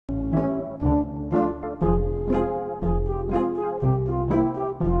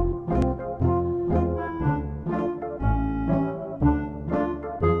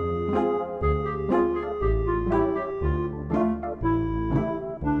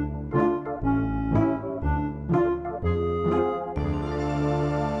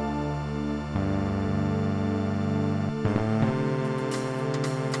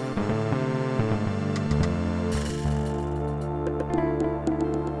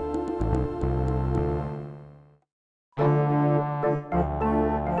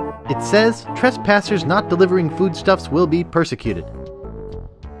It says trespassers not delivering foodstuffs will be persecuted.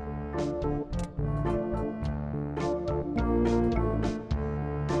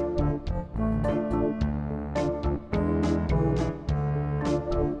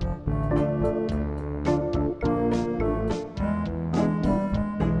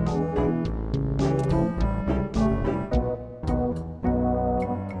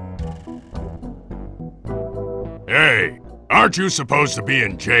 Hey, aren't you supposed to be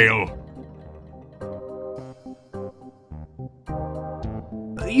in jail?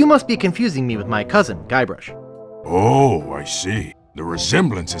 You must be confusing me with my cousin, Guybrush. Oh, I see. The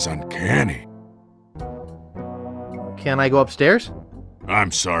resemblance is uncanny. Can I go upstairs? I'm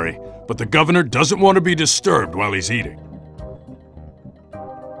sorry, but the governor doesn't want to be disturbed while he's eating.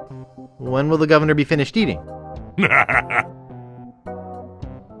 When will the governor be finished eating?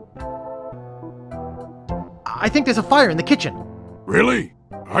 I think there's a fire in the kitchen. Really?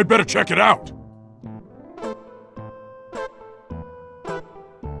 I'd better check it out.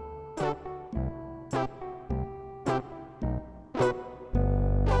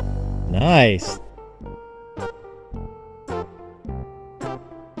 Nice.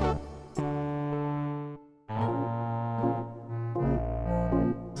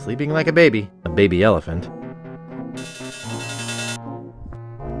 Sleeping like a baby elephant.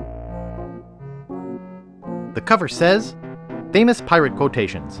 The cover says, Famous Pirate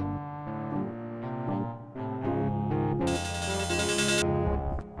Quotations.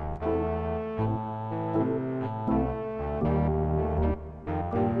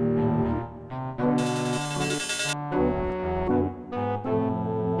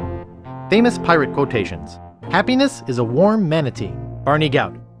 Famous Pirate Quotations. Happiness is a warm manatee. Barney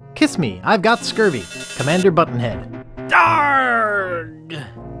Gout. Kiss me, I've got scurvy. Commander Buttonhead. Darg!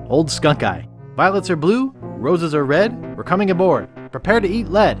 Old Skunk Eye. Violets are blue, roses are red, we're coming aboard. Prepare to eat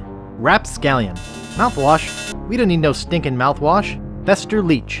lead. Rapscallion. Mouthwash. We don't need no stinking mouthwash. Fester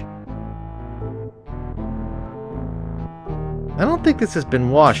Leech. I don't think this has been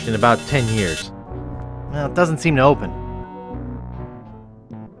washed in about 10 years. Well, it doesn't seem to open.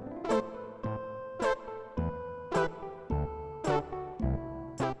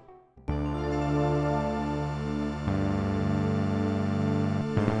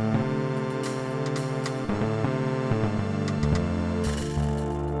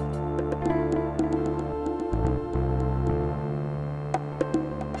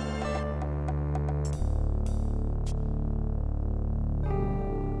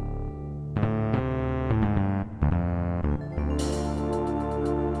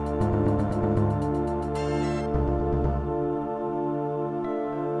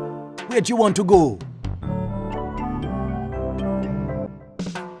 Where'd you want to go?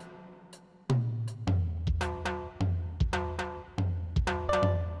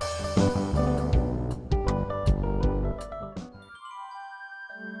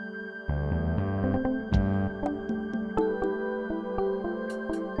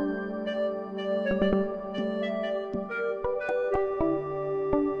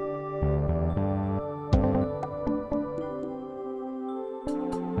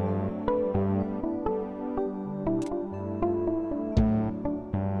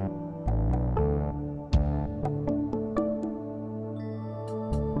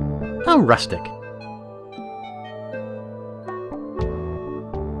 How rustic.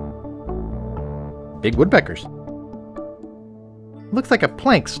 Big woodpeckers. Looks like a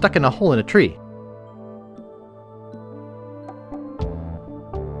plank stuck in a hole in a tree.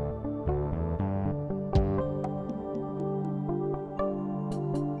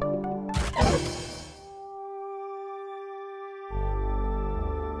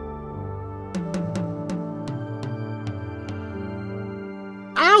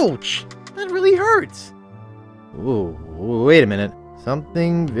 Ouch! That really hurts! Ooh, wait a minute.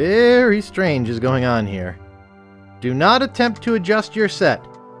 Something very strange is going on here. Do not attempt to adjust your set.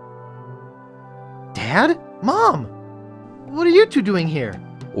 Dad? Mom? What are you two doing here?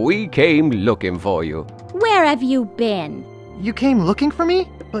 We came looking for you. Where have you been? You came looking for me?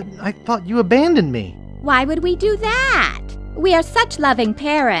 But I thought you abandoned me. Why would we do that? We are such loving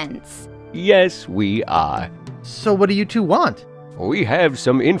parents. Yes, we are. So what do you two want? We have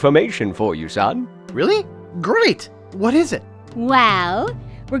some information for you, son. Really? Great! What is it? Well,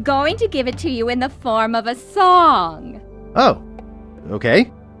 we're going to give it to you in the form of a song. Oh,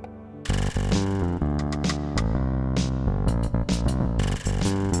 okay.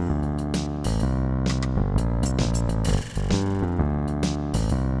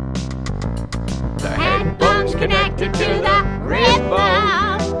 The headphone's connected to the rib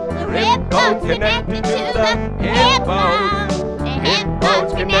bone. The rib bone's connected to the hip bone. The hip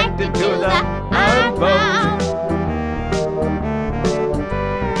bone's connected to the arm bone.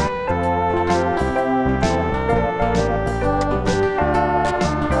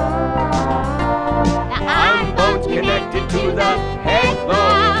 The arm bone's Connected to the head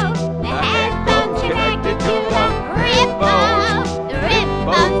bone. The head bone's connected to the rib bone. The rib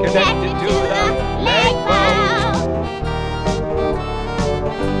bone's connected to the leg bone.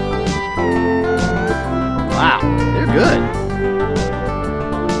 Wow, they're good.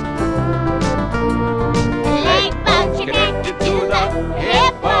 The leg bone's connected to the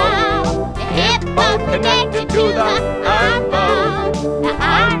hip bone. The hip bone's connected to the arm bone. The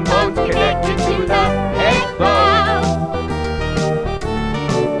arm bone's connected to the head bone.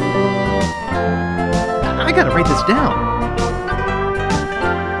 I gotta write this down.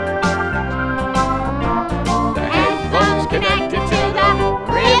 The head bone's connected to the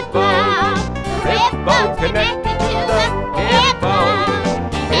rib bone. Rib bone's connected to the hip bone.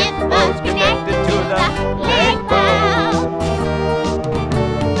 Hip bone's connected to the leg bone.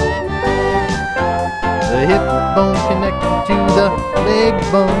 The hip bone connected to the leg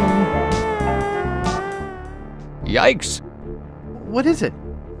bone. Yikes! What is it?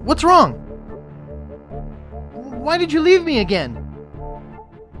 What's wrong? Why did you leave me again?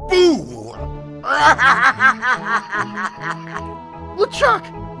 Fool! LeChuck!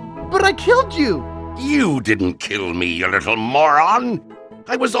 But I killed you! You didn't kill me, you little moron!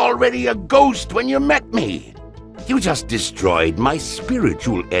 I was already a ghost when you met me. You just destroyed my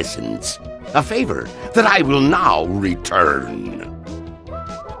spiritual essence. A favor that I will now return.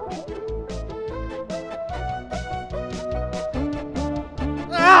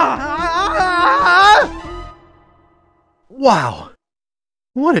 Wow!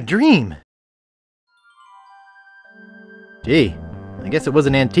 What a dream! Gee, I guess it was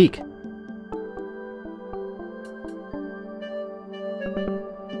an antique.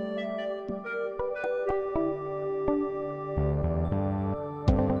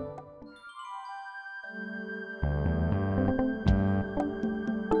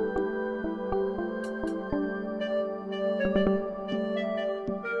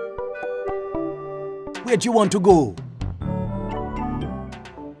 Where'd you want to go?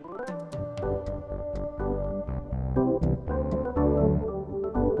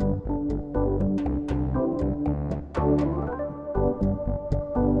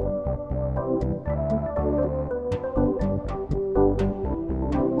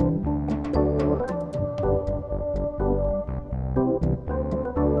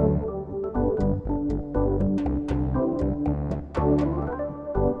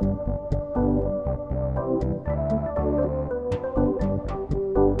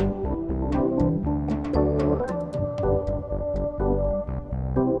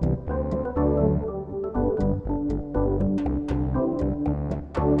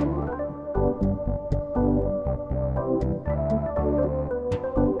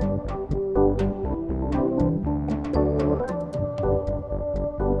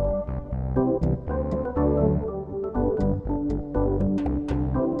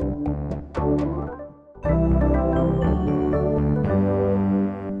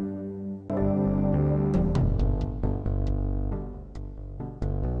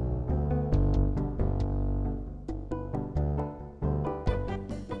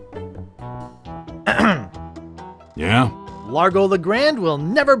 Yeah? Largo the Grand will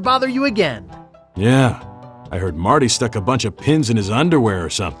never bother you again. Yeah. I heard Marty stuck a bunch of pins in his underwear or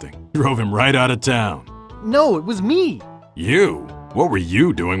something. Drove him right out of town. No, it was me. You? What were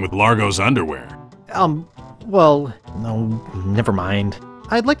you doing with Largo's underwear? Well, no, never mind.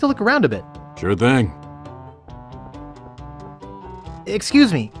 I'd like to look around a bit. Sure thing.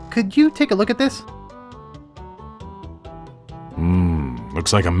 Excuse me, could you take a look at this?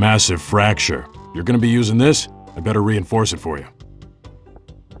 Looks like a massive fracture. You're gonna be using this? I better reinforce it for you.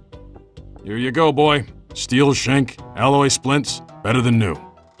 Here you go, boy. Steel shank, alloy splints, better than new.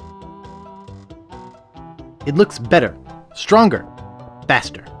 It looks better, stronger,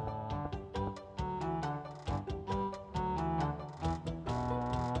 faster.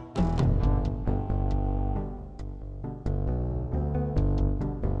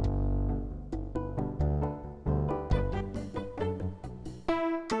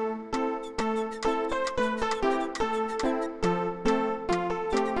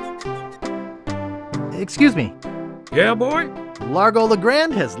 Excuse me, Yeah, boy? Largo the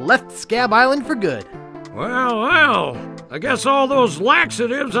Grand has left Scab Island for good. Well, I guess all those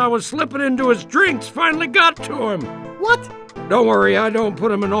laxatives I was slipping into his drinks finally got to him. What? Don't worry, I don't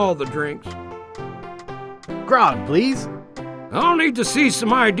put them in all the drinks. Grog, please. I'll need to see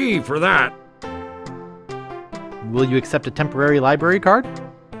some ID for that. Will you accept a temporary library card?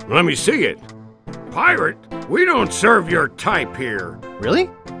 Let me see it. Pirate, we don't serve your type here. Really?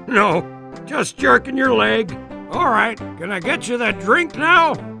 No, just jerking your leg. All right, can I get you that drink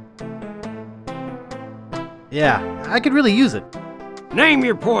now? Yeah, I could really use it. Name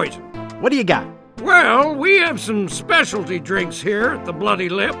your poison. What do you got? Well, we have some specialty drinks here at the Bloody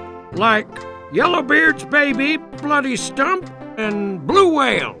Lip, like Yellowbeard's Baby, Bloody Stump, and Blue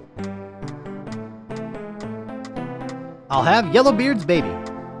Whale. I'll have Yellowbeard's Baby.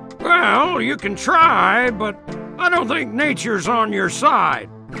 Well, you can try, but I don't think nature's on your side.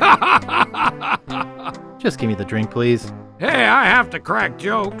 Just give me the drink, please. Hey, I have to crack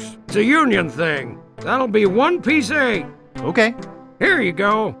jokes. It's a union thing. That'll be 1 piece 8. Okay. Here you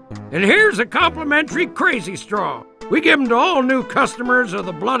go. And here's a complimentary Crazy Straw. We give them to all new customers of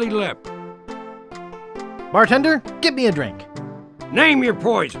the Bloody Lip. Bartender, get me a drink. Name your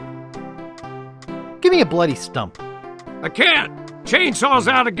poison. Give me a Bloody Stump. I can't. Chainsaw's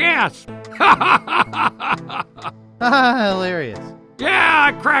out of gas. Haha, hilarious. Yeah,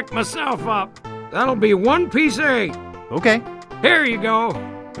 I cracked myself up. That'll be 1 piece 8. Okay. Here you go.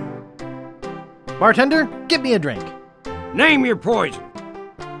 Bartender, get me a drink. Name your poison.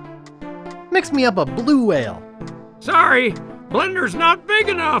 Mix me up a Blue Whale. Sorry, blender's not big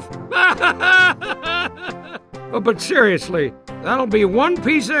enough. Oh, but seriously, that'll be 1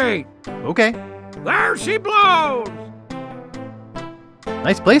 piece 8. Okay. There she blows.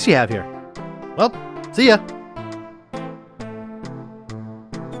 Nice place you have here. Well, see ya.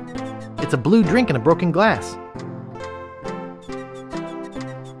 It's a blue drink in a broken glass.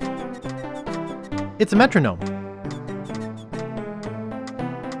 It's a metronome.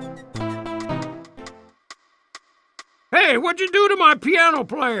 Hey, what'd you do to my piano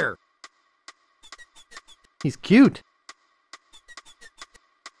player? He's cute.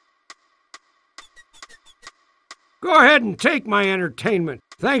 Go ahead and take my entertainment.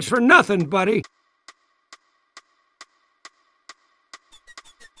 Thanks for nothing, buddy.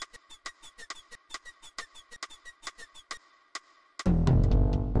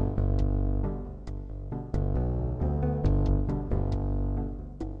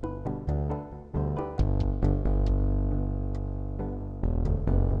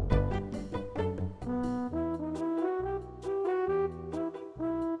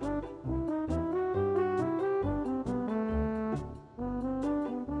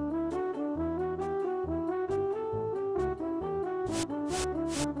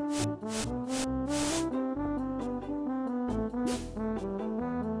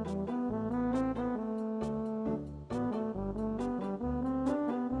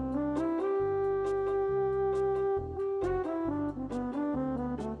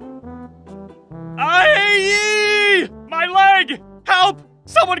 Aye! My leg! Help!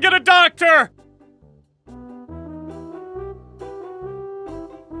 Someone get a doctor!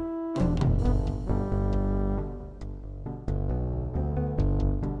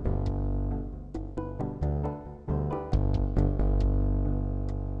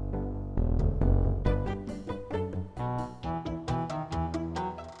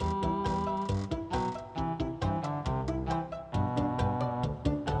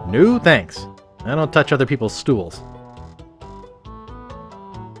 No, thanks. I don't touch other people's stools.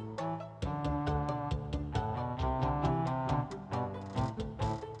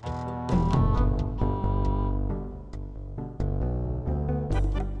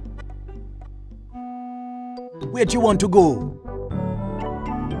 Where do you want to go?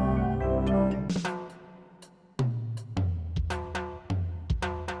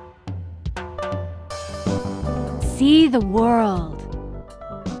 See the world.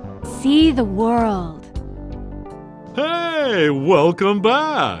 See the world. Hey, welcome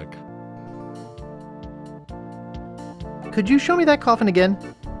back. Could you show me that coffin again?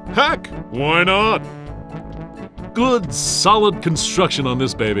 Heck, why not? Good, solid construction on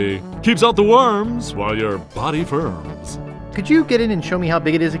this baby. Keeps out the worms while your body firms. Could you get in and show me how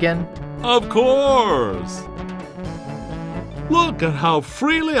big it is again? Of course. Look at how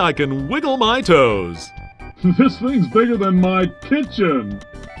freely I can wiggle my toes. This thing's bigger than my kitchen.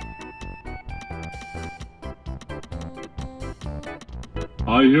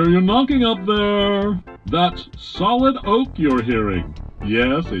 I hear you knocking up there. That's solid oak you're hearing.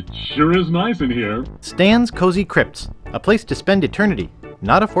 Yes, it sure is nice in here. Stan's Cozy Crypts, a place to spend eternity,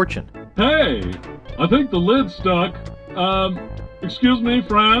 not a fortune. Hey, I think the lid's stuck. Excuse me,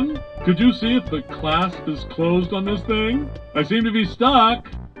 friend. Could you see if the clasp is closed on this thing? I seem to be stuck.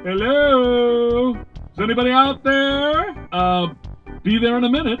 Hello? Is anybody out there? Be there in a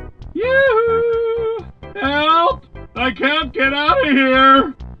minute. Yoo-hoo! Help! I can't get out of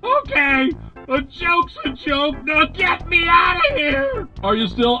here! Okay, A joke's a joke. Now get me out of here. Are you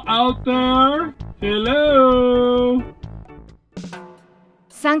still out there? Hello?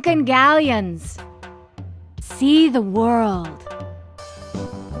 Sunken galleons. See the world.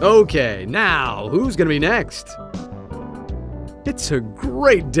 Okay, now, who's gonna be next? It's a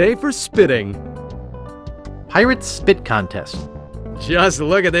great day for spitting. Pirate Spit Contest. Just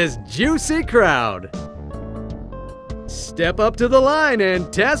look at this juicy crowd. Step up to the line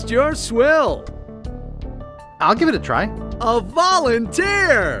and test your swill. I'll give it a try. A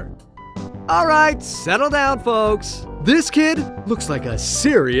volunteer! All right, settle down, folks. This kid looks like a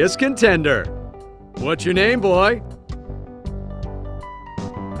serious contender. What's your name, boy?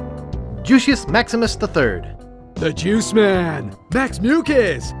 Juicius Maximus III. The Juice Man, Max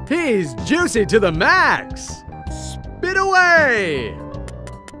Mucus. He's juicy to the max. Spit away!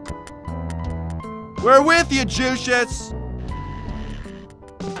 We're with you, Juicius.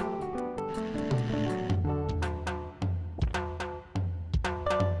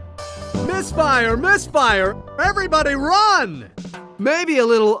 Misfire! Misfire! Everybody run! Maybe a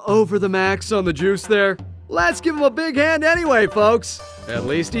little over the max on the juice there. Let's give him a big hand anyway, folks. At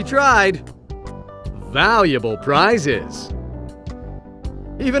least he tried. Valuable prizes.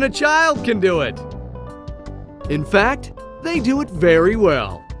 Even a child can do it. In fact, they do it very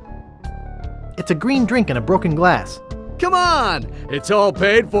well. It's a green drink in a broken glass. Come on! It's all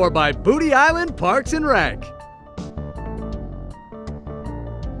paid for by Booty Island Parks and Rec.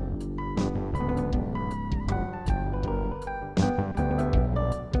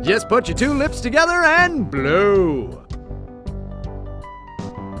 Just put your two lips together and blow.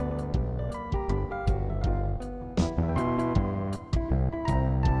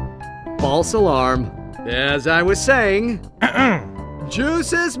 False alarm. As I was saying,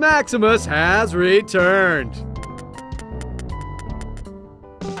 Juicius Maximus has returned.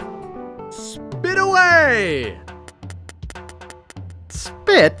 Spit away!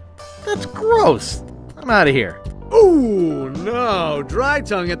 Spit? That's gross. I'm out of here. Ooh, no, dry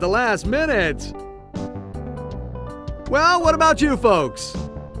tongue at the last minute. Well, what about you folks?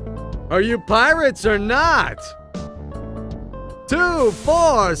 Are you pirates or not? 2,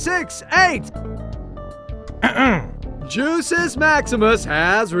 4, 6, 8. Juicius Maximus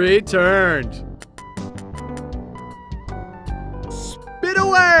has returned. Spit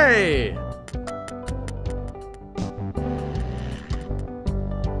away!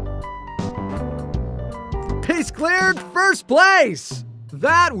 He's cleared first place!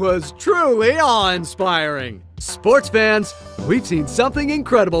 That was truly awe-inspiring. Sports fans, we've seen something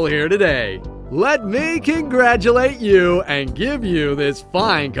incredible here today. Let me congratulate you and give you this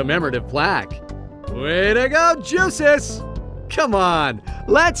fine commemorative plaque. Way to go, Juicius! Come on,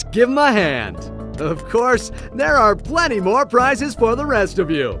 let's give him a hand. Of course, there are plenty more prizes for the rest of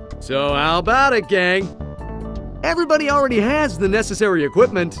you. So how about it, gang? Everybody already has the necessary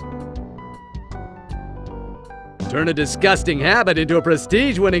equipment. Turn a disgusting habit into a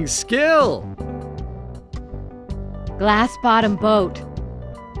prestige-winning skill. Glass bottom boat.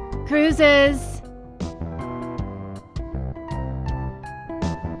 Cruises.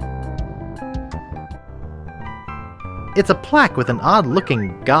 It's a plaque with an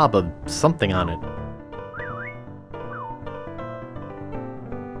odd-looking gob of something on it.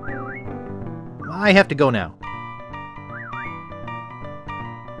 I have to go now.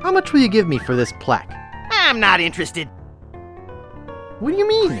 How much will you give me for this plaque? I'm not interested. What do you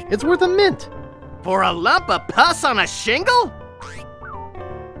mean? It's worth a mint. For a lump of pus on a shingle?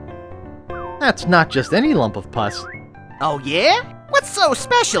 That's not just any lump of pus. Oh yeah? What's so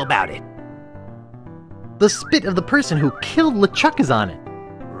special about it? The spit of the person who killed LeChuck is on it.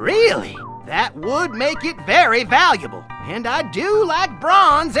 Really? That would make it very valuable. And I do like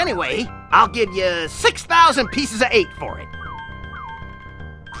bronze anyway. I'll give you 6,000 pieces of 8 for it.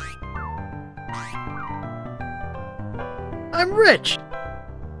 I'm rich!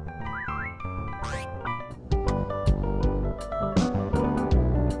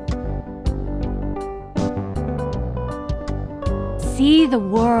 See the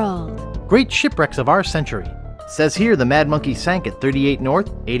world. Great shipwrecks of our century. Says here the Mad Monkey sank at 38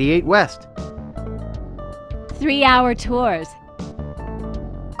 north, 88 west. 3-hour tours.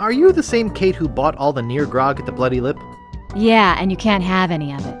 Are you the same Kate who bought all the near grog at the Bloody Lip? Yeah, and you can't have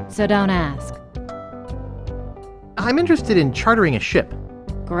any of it, so don't ask. I'm interested in chartering a ship.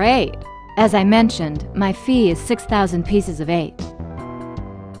 Great. As I mentioned, my fee is 6,000 pieces of 8.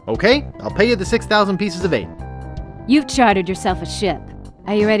 Okay, I'll pay you the 6,000 pieces of 8. You've chartered yourself a ship.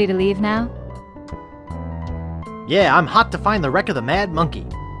 Are you ready to leave now? Yeah, I'm hot to find the wreck of the Mad Monkey.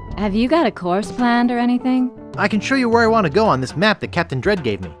 Have you got a course planned or anything? I can show you where I want to go on this map that Captain Dredd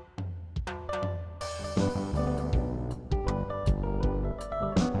gave me.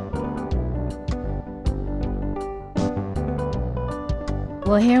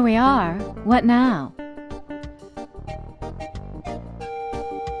 Well, here we are. What now?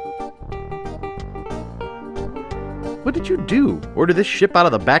 What did you do? Order this ship out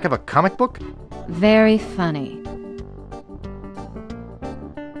of the back of a comic book? Very funny.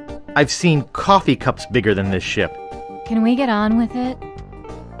 I've seen coffee cups bigger than this ship. Can we get on with it?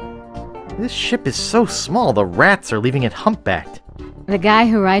 This ship is so small, the rats are leaving it humpbacked. The guy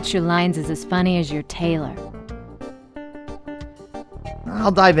who writes your lines is as funny as your tailor.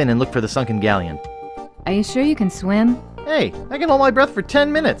 I'll dive in and look for the sunken galleon. Are you sure you can swim? Hey, I can hold my breath for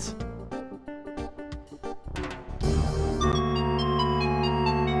 10 minutes.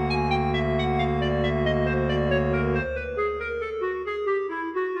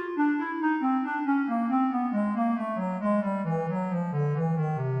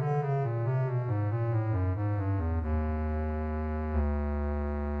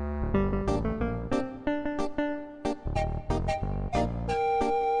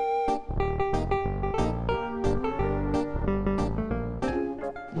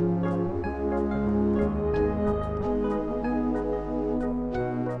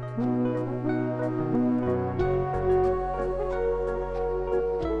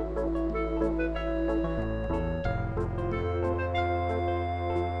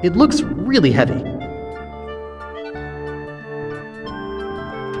 It looks really heavy.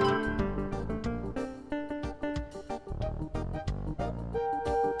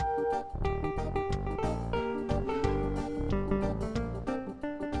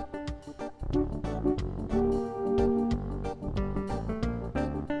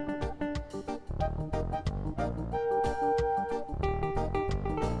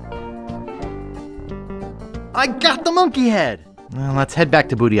 I got the monkey head! Well, let's head back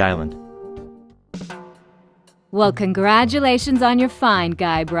to Booty Island. Well, congratulations on your find,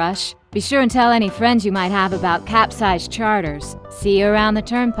 Guybrush. Be sure and tell any friends you might have about capsized charters. See you around the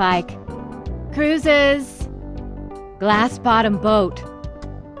turnpike. Cruises! Glass bottom boat.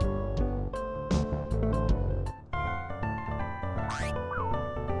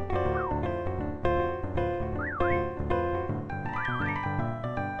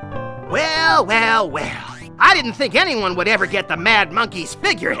 Well. I didn't think anyone would ever get the Mad Monkey's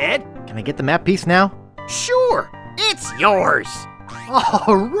figurehead. Can I get the map piece now? Sure, it's yours.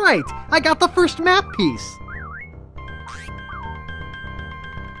 All right, I got the first map piece.